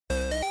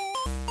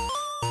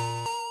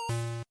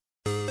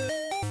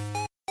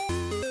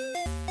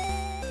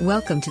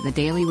Welcome to the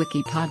Daily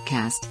Wiki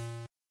podcast,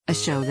 a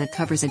show that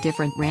covers a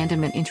different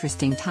random and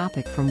interesting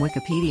topic from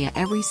Wikipedia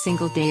every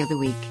single day of the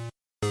week.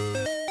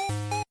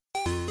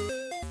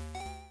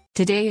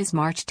 Today is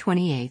March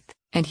 28th,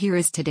 and here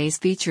is today's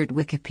featured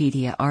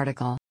Wikipedia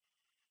article.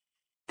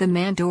 The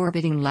Manned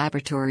Orbiting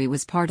Laboratory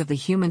was part of the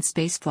human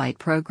spaceflight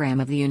program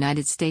of the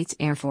United States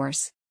Air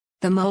Force.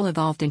 The MOL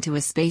evolved into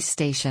a space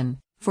station,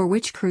 for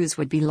which crews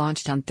would be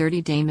launched on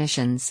 30-day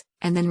missions,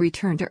 and then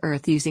return to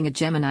Earth using a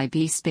Gemini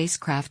B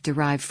spacecraft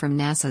derived from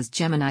NASA's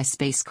Gemini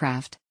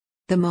spacecraft.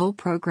 The MOL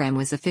program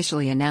was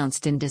officially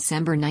announced in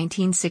December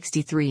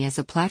 1963 as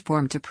a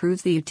platform to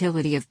prove the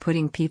utility of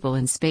putting people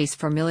in space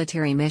for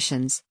military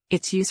missions.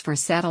 Its use for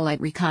satellite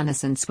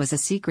reconnaissance was a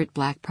secret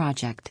black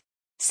project.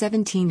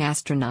 17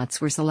 astronauts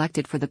were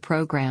selected for the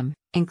program,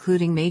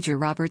 including Major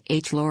Robert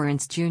H.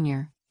 Lawrence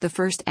Jr., the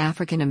first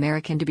African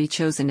American to be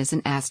chosen as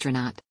an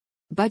astronaut.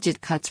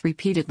 Budget cuts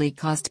repeatedly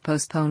caused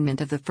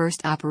postponement of the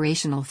first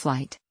operational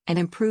flight, and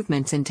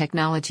improvements in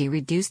technology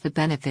reduced the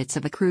benefits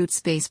of a crewed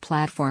space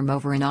platform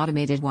over an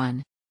automated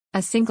one.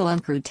 A single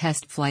uncrewed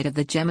test flight of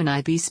the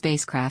Gemini B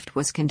spacecraft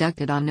was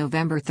conducted on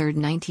November 3,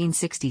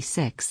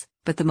 1966,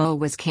 but the MOL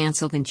was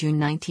cancelled in June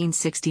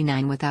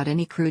 1969 without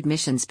any crewed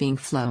missions being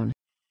flown.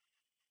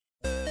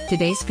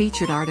 Today's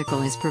featured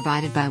article is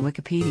provided by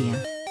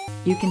Wikipedia.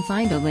 You can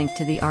find a link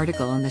to the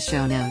article in the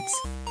show notes.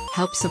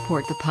 Help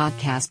support the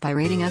podcast by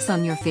rating us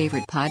on your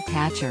favorite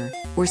podcatcher,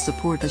 or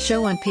support the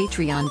show on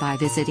Patreon by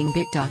visiting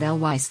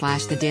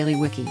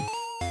bit.ly/thedailywiki.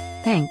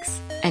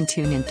 Thanks, and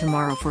tune in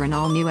tomorrow for an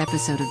all-new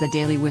episode of the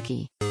Daily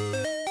Wiki.